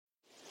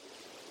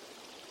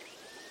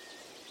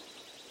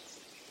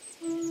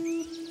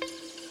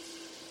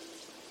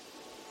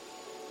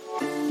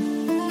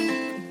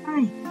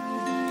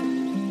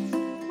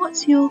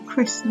What's your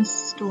Christmas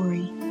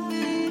story?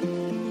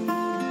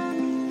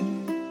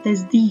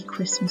 There's the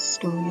Christmas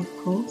story, of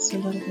course. A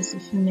lot of us are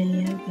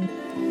familiar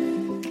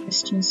with the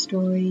Christian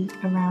story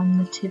around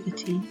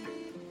Nativity,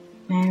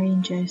 Mary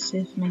and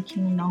Joseph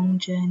making a long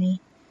journey,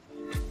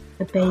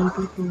 a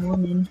baby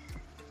born in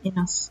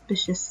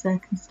inauspicious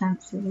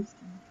circumstances,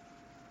 and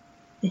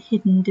the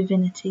hidden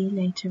divinity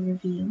later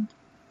revealed.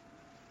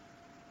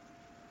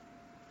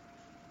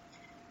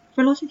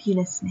 For a lot of you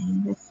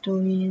listening, this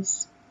story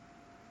is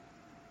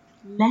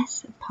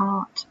less a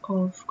part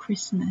of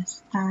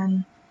Christmas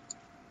than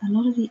a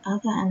lot of the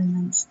other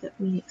elements that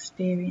we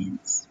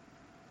experience.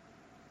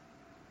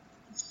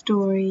 The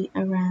story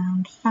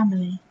around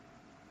family,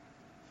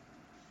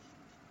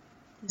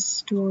 the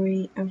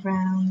story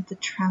around the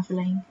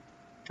travelling,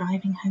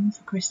 driving home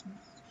for Christmas.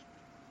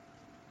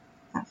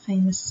 That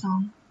famous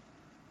song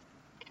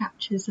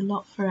captures a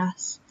lot for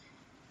us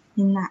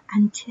in that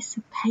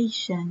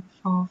anticipation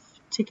of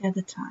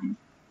together time.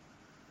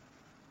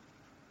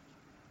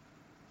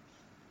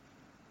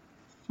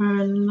 For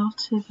a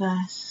lot of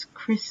us,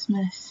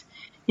 Christmas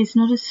is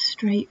not a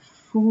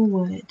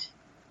straightforward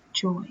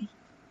joy.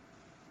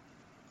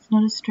 It's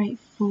not a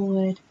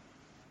straightforward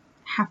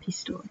happy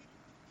story.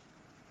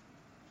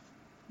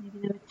 Maybe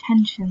there were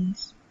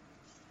tensions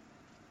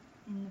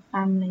in the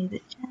family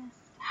that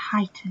just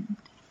heightened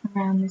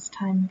around this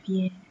time of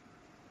year.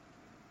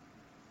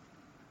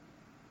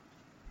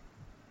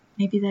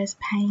 Maybe there's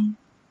pain.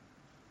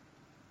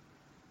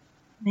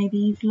 Maybe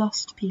you've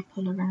lost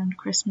people around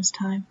Christmas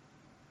time.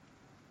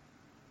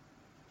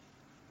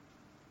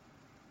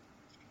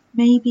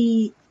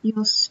 Maybe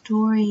your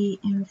story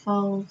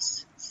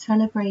involves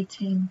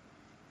celebrating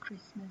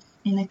Christmas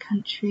in a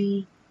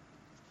country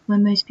where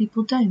most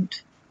people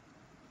don't.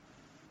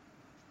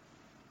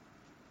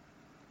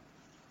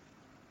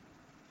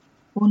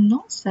 Or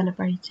not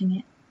celebrating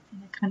it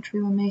in a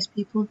country where most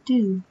people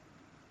do.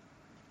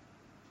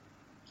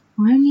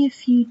 We're only a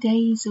few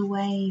days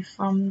away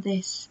from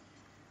this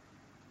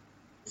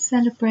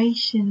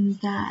celebration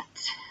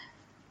that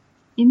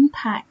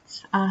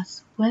impacts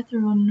us whether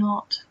or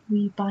not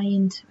we buy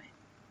into it.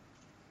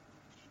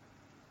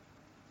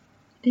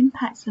 It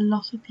impacts a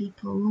lot of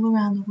people all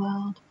around the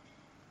world,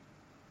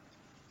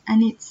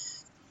 and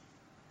it's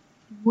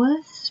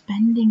worth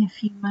spending a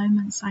few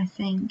moments, I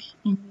think,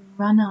 in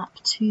the run-up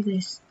to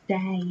this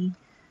day,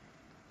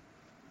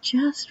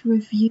 just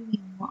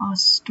reviewing what our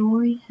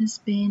story has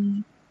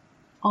been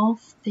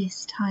of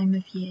this time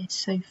of year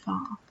so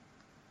far.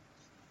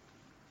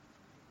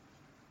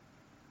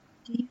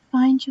 Do you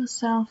find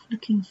yourself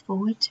looking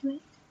forward to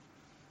it?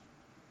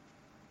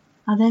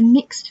 Are there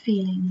mixed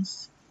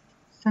feelings?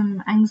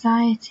 Some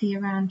anxiety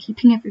around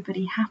keeping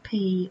everybody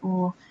happy,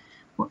 or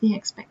what the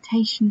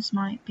expectations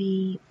might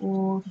be,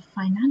 or the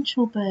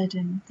financial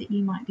burden that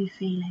you might be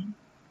feeling?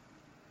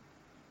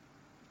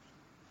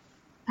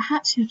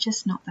 Perhaps you're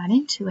just not that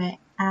into it,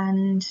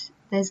 and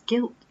there's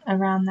guilt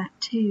around that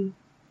too.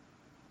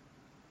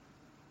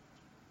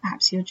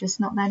 Perhaps you're just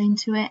not that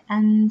into it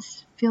and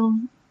feel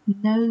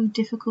no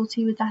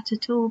difficulty with that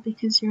at all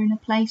because you're in a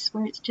place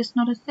where it's just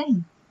not a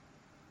thing.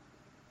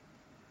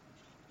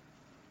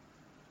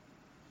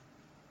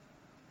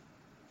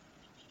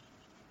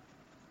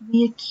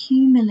 We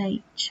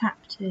accumulate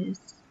chapters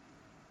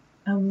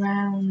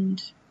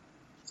around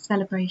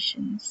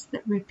celebrations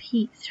that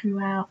repeat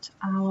throughout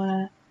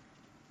our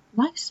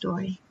life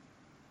story.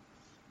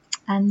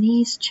 And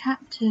these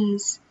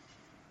chapters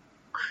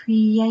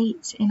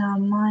create in our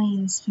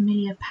minds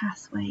familiar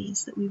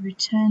pathways that we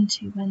return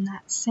to when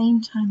that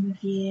same time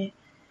of year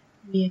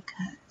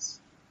reoccurs.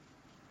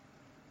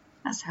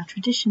 That's how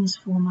traditions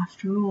form,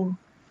 after all.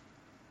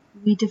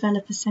 We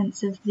develop a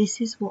sense of this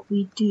is what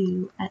we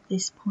do at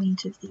this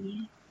point of the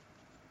year.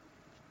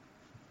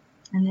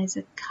 And there's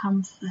a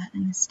comfort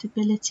and a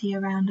stability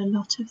around a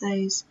lot of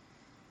those.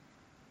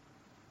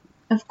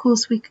 Of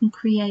course, we can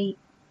create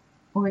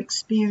or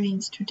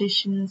experience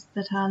traditions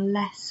that are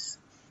less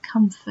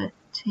comforting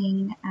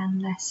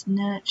and less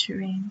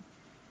nurturing.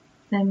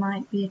 There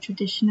might be a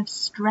tradition of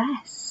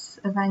stress,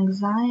 of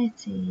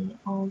anxiety,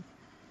 of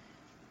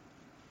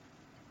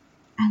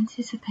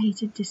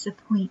anticipated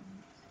disappointment,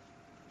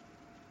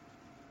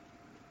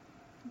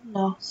 of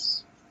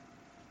loss,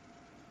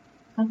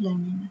 of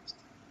loneliness.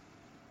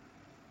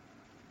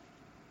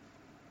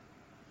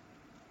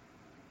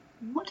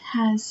 What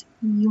has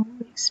your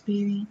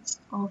experience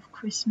of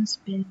Christmas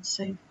been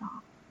so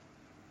far?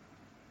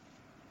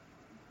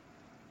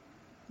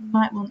 You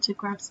might want to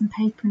grab some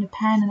paper and a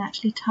pen and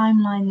actually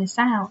timeline this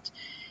out.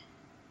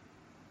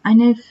 I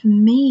know for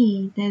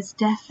me, there's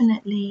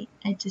definitely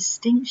a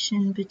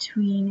distinction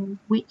between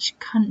which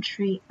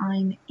country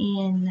I'm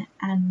in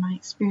and my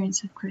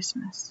experience of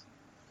Christmas.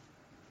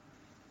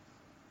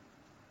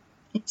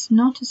 It's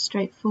not as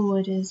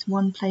straightforward as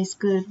one place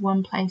good,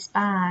 one place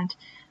bad,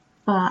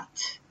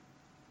 but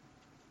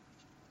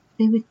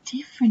they were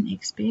different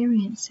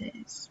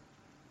experiences.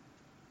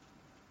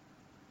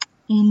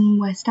 In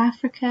West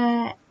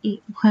Africa,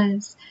 it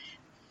was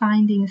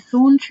finding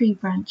thorn tree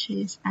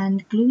branches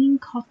and gluing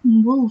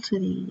cotton wool to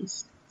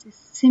these to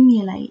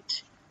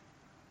simulate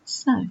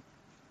snow.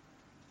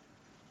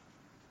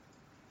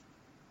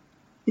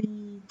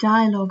 The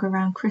dialogue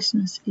around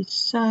Christmas is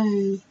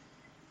so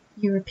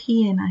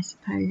European, I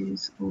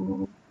suppose,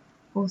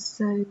 or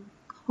so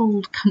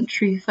cold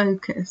country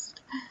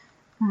focused,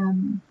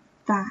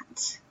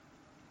 that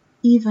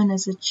even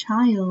as a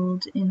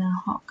child in a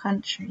hot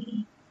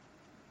country,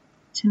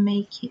 to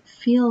make it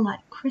feel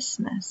like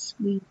Christmas,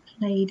 we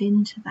played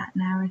into that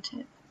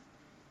narrative.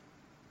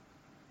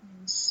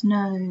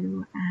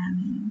 Snow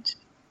and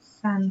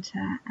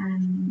Santa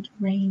and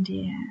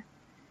reindeer,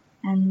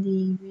 and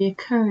the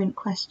recurrent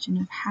question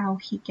of how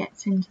he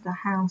gets into the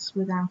house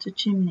without a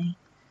chimney.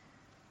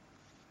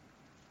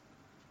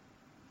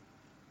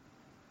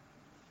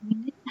 We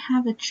didn't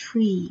have a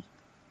tree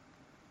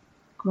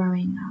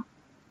growing up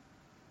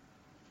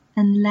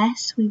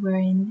unless we were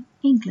in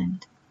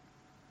England.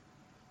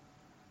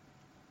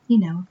 You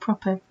know, a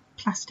proper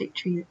plastic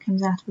tree that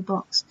comes out of a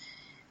box.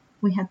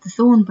 We had the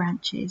thorn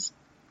branches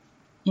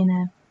in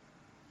a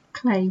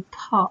clay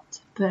pot,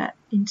 but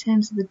in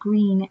terms of the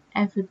green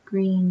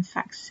evergreen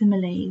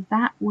facsimile,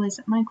 that was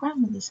at my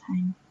grandmother's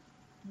home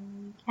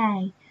in the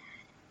UK,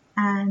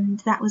 and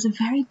that was a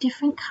very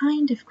different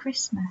kind of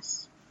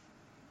Christmas.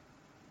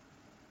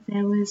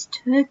 There was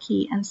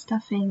turkey and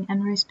stuffing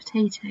and roast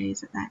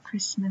potatoes at that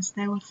Christmas.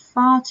 There were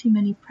far too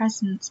many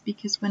presents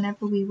because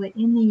whenever we were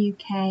in the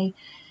UK,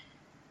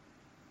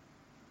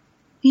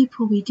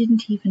 people we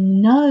didn't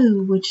even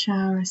know would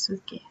shower us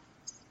with gifts.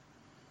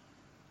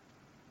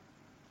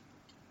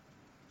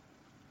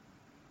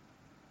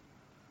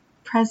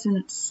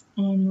 Presents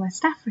in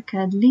West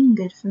Africa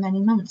lingered for many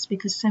months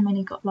because so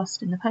many got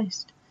lost in the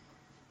post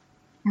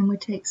and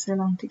would take so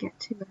long to get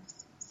to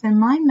us. So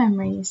my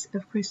memories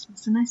of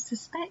Christmas, and I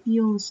suspect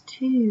yours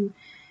too,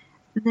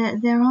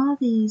 that there are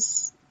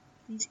these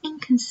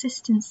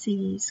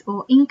inconsistencies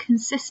or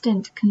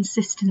inconsistent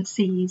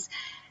consistencies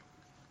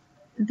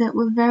that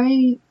were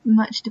very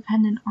much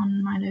dependent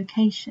on my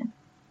location.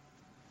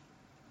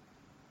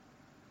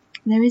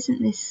 There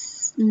isn't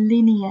this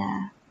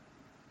linear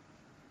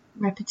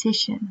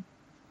repetition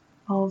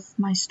of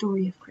my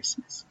story of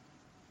Christmas.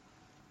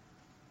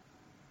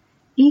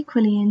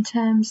 Equally, in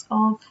terms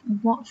of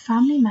what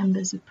family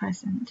members are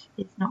present,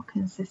 it's not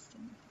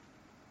consistent.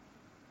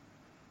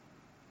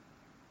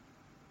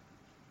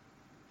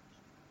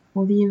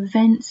 Or the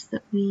events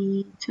that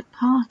we took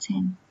part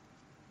in.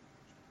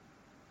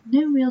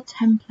 No real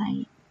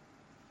template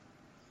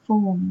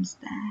forms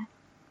there.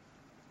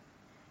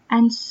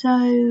 And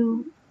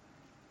so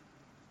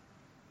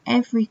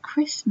every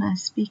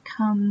Christmas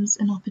becomes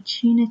an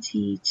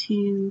opportunity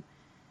to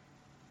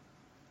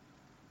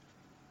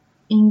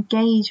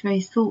engage very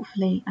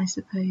thoughtfully, I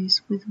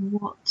suppose, with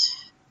what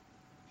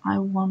I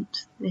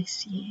want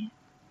this year.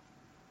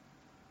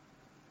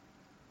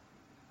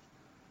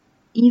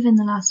 Even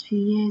the last few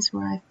years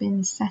where I've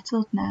been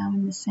settled now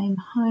in the same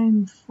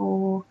home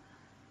for,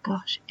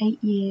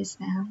 8 years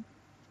now,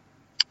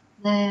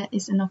 there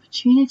is an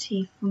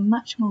opportunity for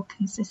much more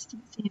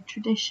consistency of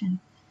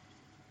tradition.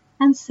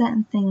 And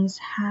certain things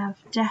have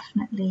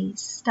definitely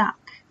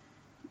stuck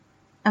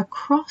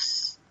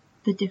across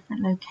the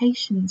different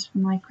locations for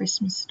my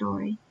Christmas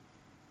story.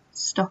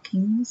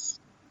 Stockings,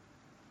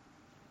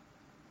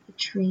 the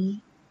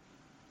tree,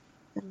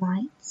 the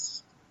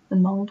lights, the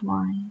mulled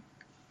wine.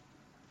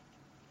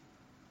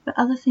 But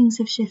other things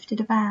have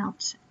shifted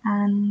about,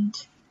 and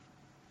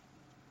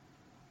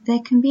there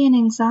can be an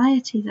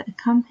anxiety that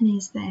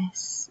accompanies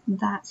this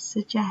that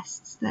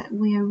suggests that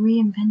we are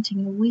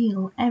reinventing the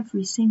wheel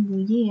every single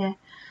year.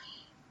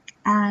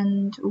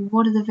 And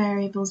what are the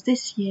variables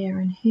this year,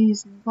 and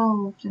who's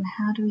involved, and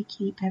how do we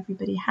keep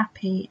everybody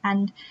happy?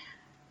 And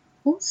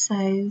also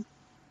a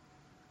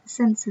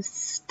sense of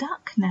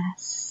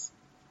stuckness,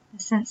 a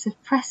sense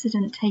of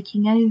precedent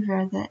taking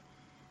over, that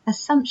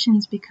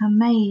assumptions become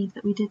made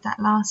that we did that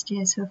last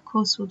year, so of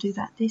course we'll do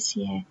that this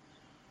year.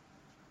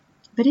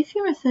 But if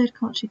you're a third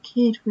culture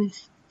kid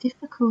with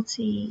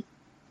difficulty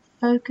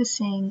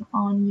focusing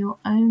on your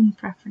own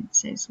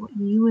preferences, what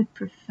you would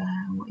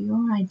prefer, what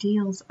your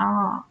ideals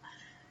are,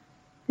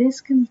 this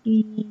can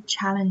be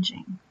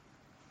challenging.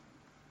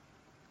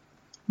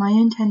 My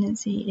own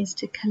tendency is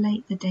to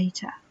collate the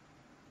data.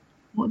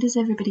 What does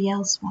everybody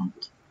else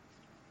want?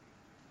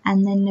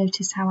 And then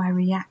notice how I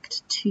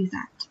react to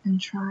that and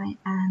try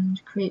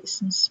and create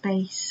some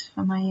space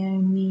for my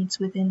own needs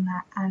within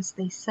that as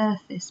they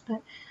surface.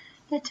 But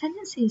their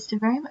tendency is to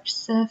very much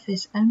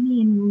surface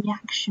only in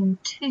reaction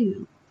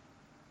to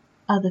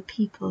other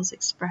people's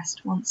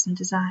expressed wants and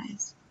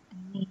desires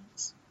and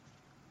needs.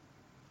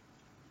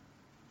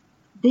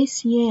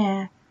 This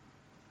year,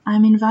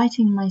 I'm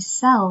inviting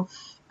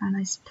myself, and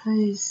I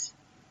suppose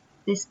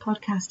this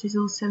podcast is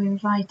also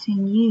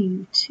inviting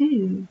you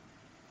to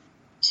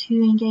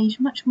engage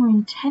much more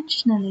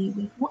intentionally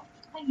with what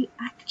are you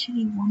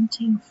actually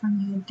wanting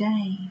from your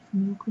day,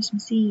 from your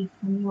Christmas Eve,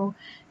 from your,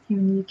 here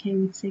in the UK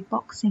we'd say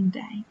Boxing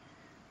Day.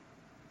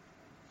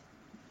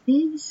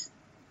 These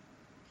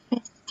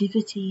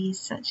festivities,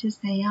 such as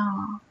they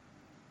are,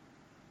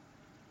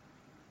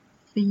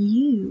 for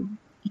you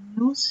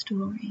in your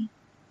story,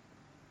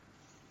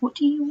 what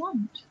do you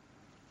want?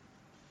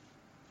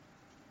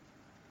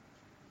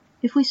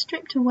 If we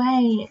stripped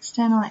away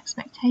external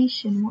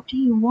expectation, what do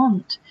you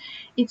want?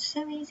 It's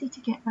so easy to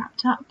get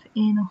wrapped up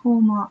in a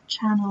Hallmark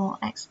Channel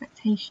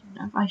expectation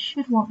of I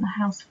should want the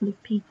house full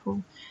of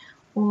people,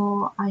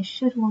 or I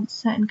should want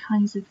certain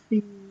kinds of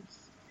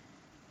foods.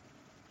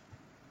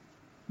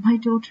 My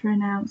daughter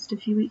announced a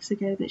few weeks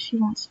ago that she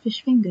wants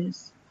fish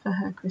fingers for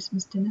her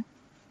Christmas dinner.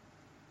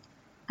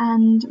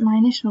 And my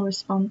initial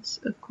response,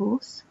 of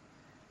course,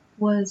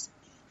 was,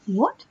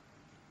 what?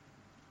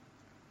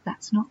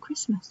 That's not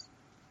Christmas.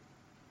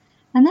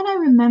 And then I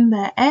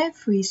remember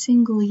every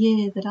single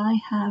year that I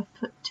have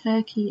put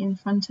turkey in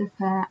front of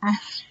her and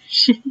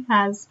she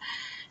has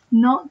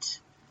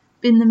not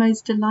been the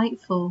most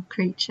delightful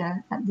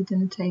creature at the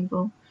dinner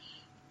table.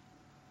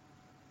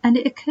 And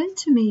it occurred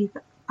to me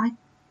that I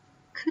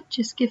could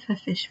just give her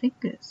fish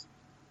fingers.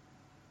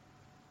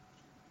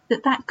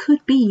 That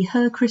could be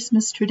her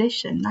Christmas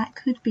tradition. That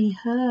could be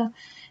her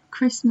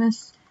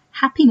Christmas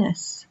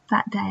happiness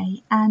that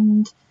day.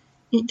 And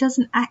it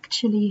doesn't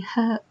actually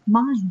hurt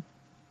mine.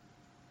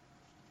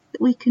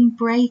 That we can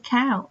break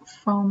out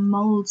from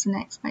molds and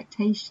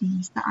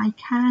expectations, that I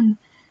can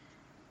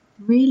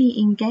really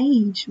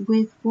engage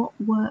with what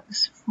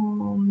works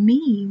for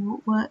me,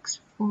 what works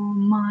for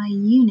my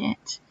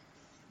unit,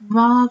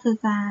 rather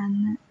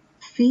than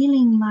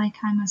feeling like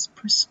I must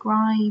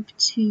prescribe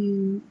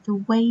to the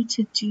way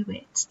to do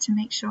it to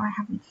make sure I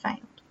haven't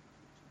failed.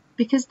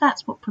 Because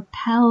that's what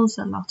propels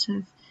a lot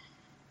of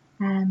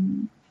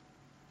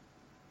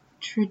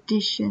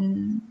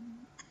tradition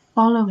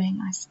following,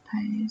 I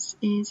suppose,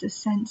 is a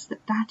sense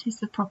that that is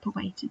the proper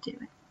way to do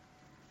it.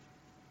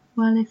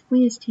 Well, if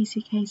we as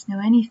TCKs know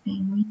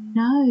anything, we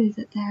know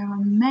that there are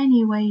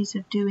many ways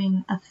of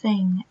doing a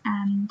thing,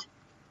 and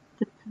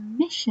the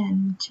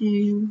permission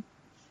to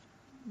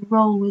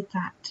roll with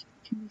that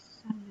can be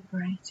so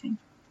liberating.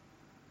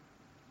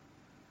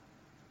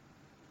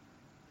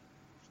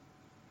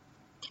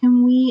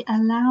 Can we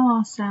allow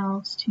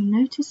ourselves to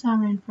notice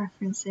our own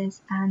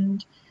preferences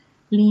and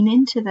lean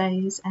into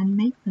those and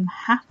make them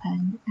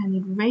happen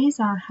and raise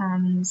our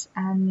hands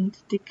and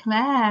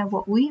declare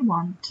what we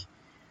want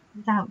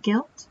without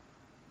guilt?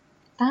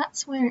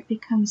 That's where it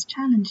becomes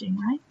challenging,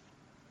 right?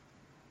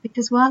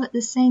 Because while at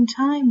the same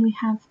time we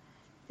have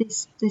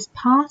this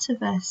part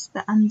of us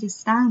that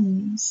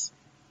understands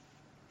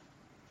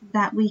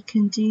that we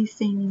can do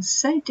things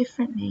so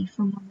differently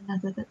from one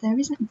another that there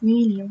isn't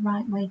really a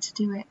right way to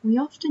do it, we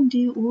often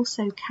do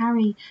also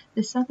carry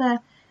this other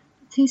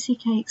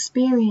TCK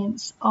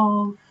experience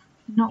of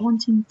not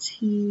wanting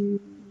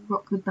to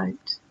rock the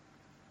boat,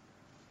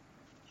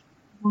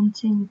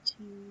 wanting to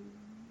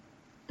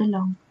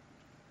belong,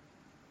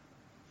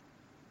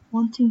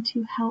 wanting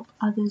to help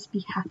others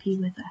be happy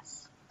with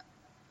us.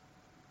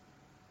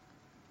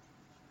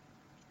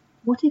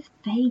 What if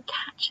they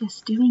catch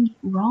us doing it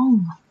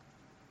wrong?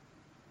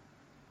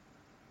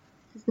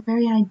 Does the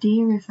very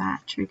idea of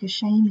that trigger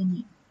shame in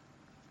you?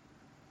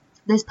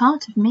 There's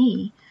part of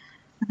me,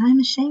 and I'm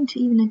ashamed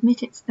to even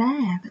admit it's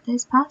there, but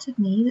there's part of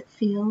me that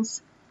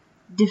feels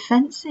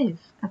defensive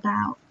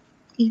about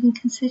even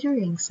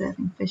considering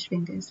serving fish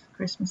fingers for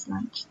Christmas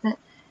lunch, that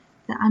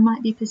I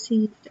might be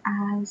perceived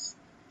as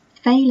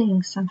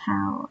failing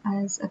somehow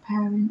as a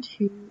parent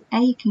who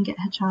A, can get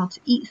her child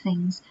to eat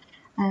things,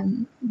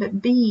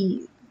 but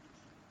B,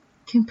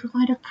 can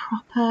provide a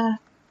proper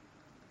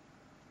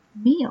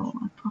meal,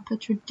 a proper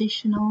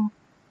traditional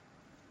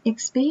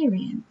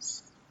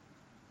experience.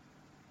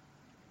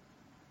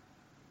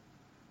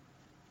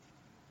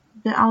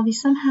 That I'll be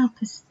somehow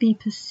be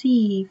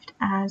perceived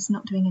as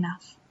not doing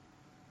enough,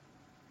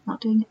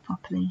 not doing it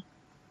properly,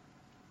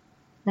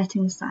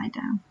 letting the side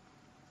down.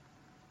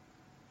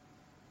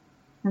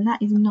 And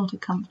that is not a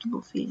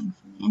comfortable feeling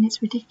for me, and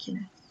it's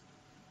ridiculous.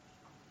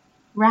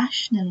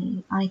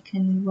 Rationally, I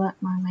can work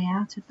my way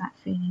out of that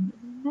feeling, but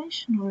the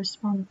emotional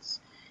response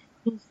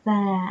is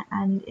there,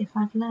 and if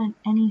I've learned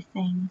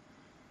anything,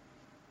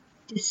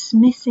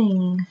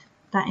 dismissing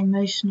that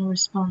emotional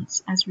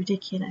response as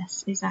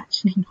ridiculous is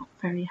actually not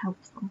very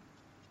helpful.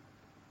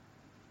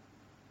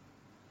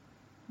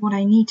 What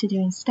I need to do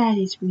instead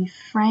is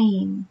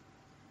reframe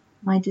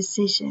my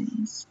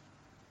decisions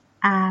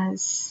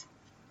as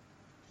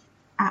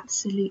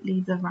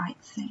absolutely the right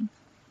thing,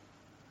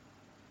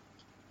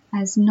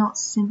 as not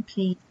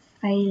simply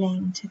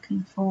failing to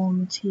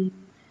conform to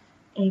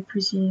a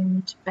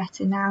presumed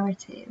better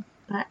narrative,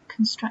 but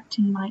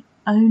constructing my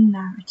own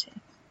narrative.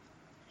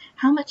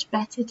 How much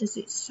better does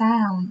it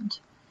sound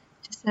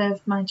to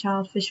serve my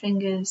child fish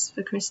fingers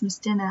for Christmas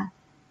dinner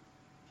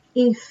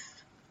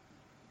if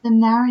the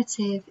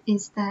narrative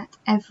is that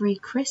every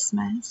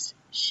Christmas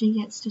she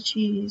gets to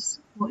choose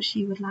what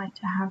she would like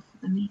to have for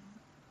the meal?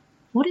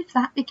 What if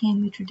that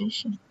became the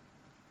tradition?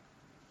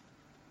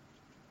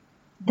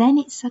 Then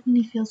it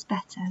suddenly feels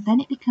better. Then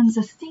it becomes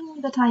a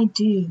thing that I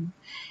do.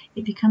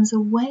 It becomes a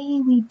way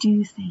we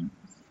do things.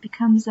 It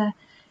becomes a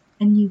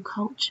new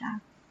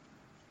culture.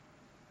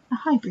 A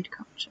hybrid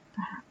culture,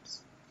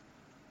 perhaps.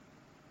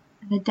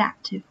 an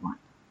adaptive one.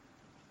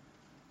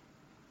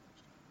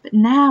 But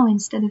now,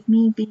 instead of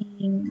me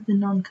being the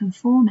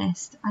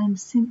nonconformist, I'm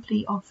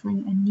simply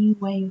offering a new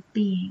way of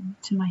being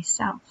to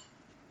myself.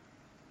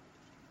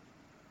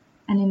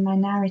 And in my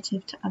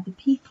narrative to other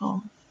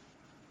people,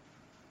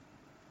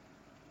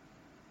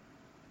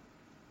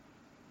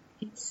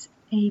 it's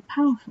a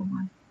powerful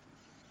one.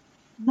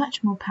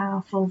 Much more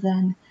powerful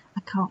than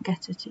I can't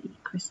get her to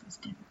eat Christmas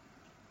dinner,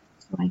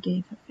 so I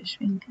gave her fish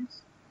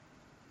fingers.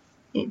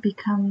 It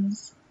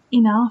becomes,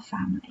 in our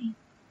family,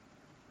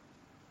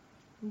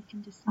 we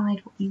can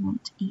decide what we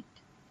want to eat.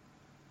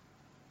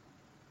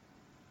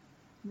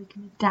 We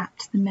can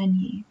adapt the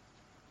menu.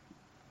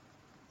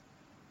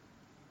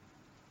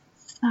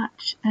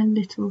 Such a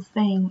little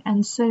thing,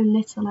 and so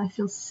little I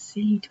feel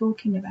silly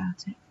talking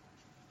about it.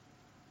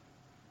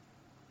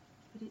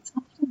 But it's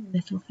often the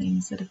little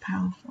things that are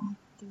powerful.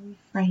 The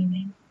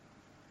reframing,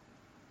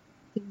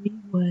 the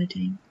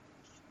rewording,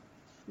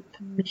 the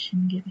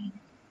permission giving,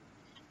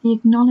 the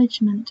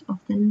acknowledgement of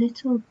the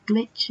little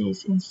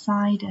glitches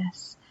inside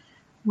us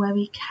where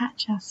we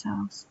catch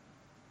ourselves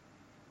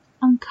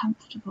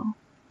uncomfortable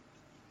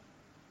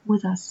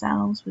with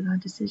ourselves, with our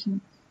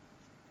decisions.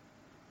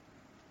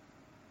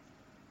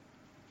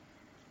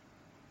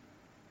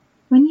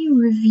 When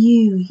you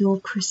review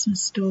your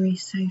Christmas story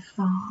so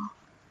far,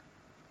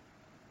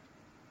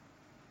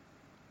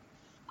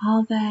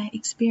 are there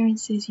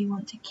experiences you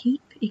want to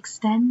keep,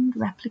 extend,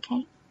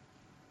 replicate?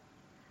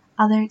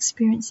 Are there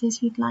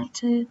experiences you'd like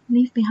to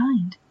leave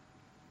behind?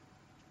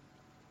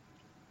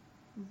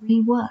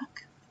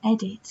 Rework,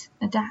 edit,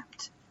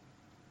 adapt.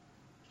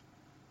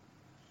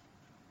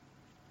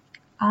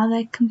 Are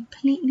there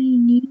completely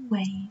new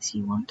ways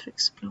you want to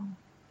explore?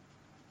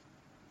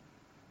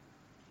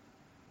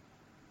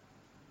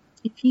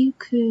 If you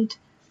could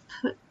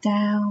put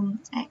down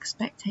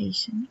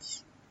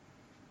expectations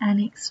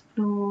and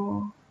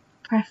explore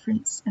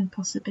preference and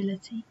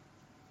possibility,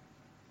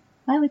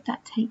 where would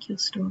that take your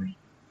story?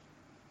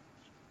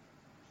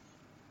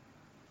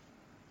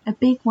 A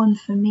big one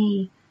for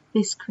me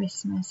this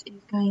Christmas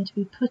is going to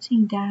be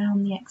putting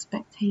down the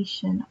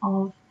expectation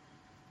of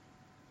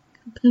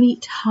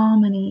complete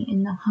harmony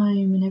in the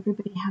home and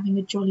everybody having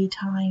a jolly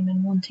time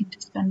and wanting to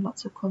spend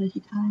lots of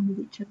quality time with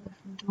each other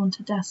from dawn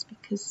to dusk,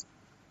 because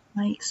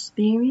my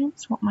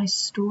experience, what my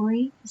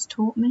story has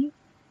taught me,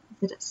 is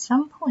that at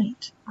some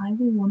point I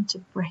will want a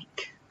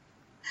break.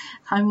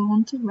 I will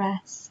want to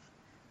rest.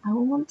 I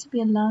will want to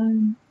be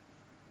alone.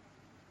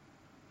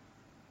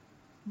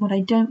 What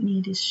I don't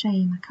need is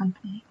shame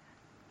accompanying.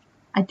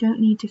 I don't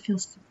need to feel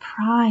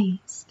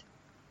surprised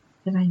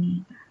that I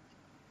need that.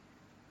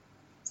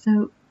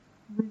 So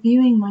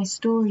reviewing my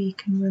story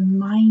can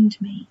remind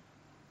me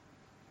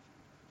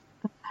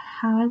of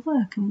how I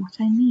work and what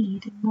I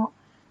need and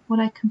what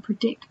I can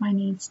predict my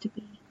needs to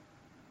be.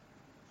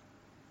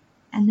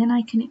 And then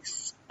I can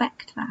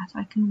expect that.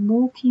 I can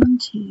walk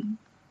into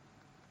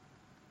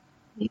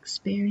the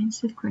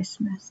experience of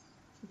Christmas,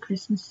 the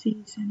Christmas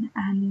season,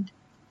 and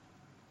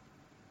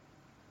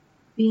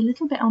be a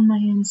little bit on my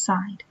own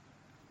side.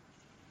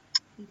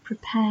 Be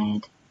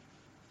prepared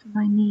for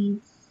my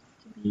needs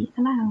to be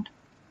allowed.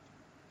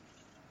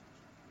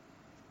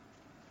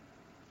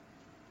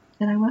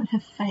 That I won't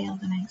have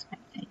failed an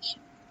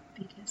expectation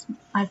because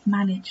I've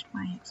managed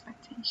my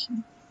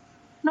expectation.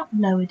 Not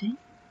lowered it,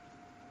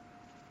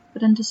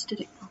 but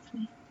understood it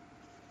properly.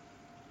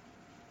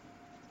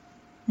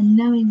 And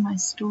knowing my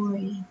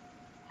story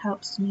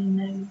helps me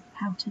know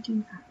how to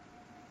do that.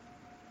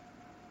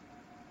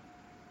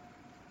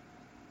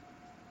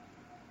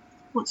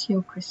 What's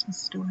your Christmas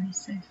story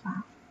so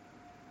far?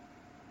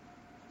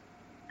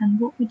 And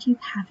what would you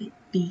have it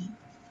be?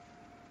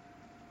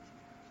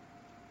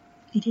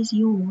 It is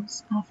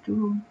yours, after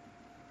all.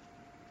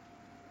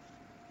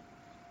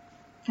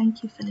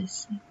 Thank you for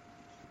listening.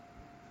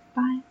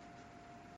 Bye.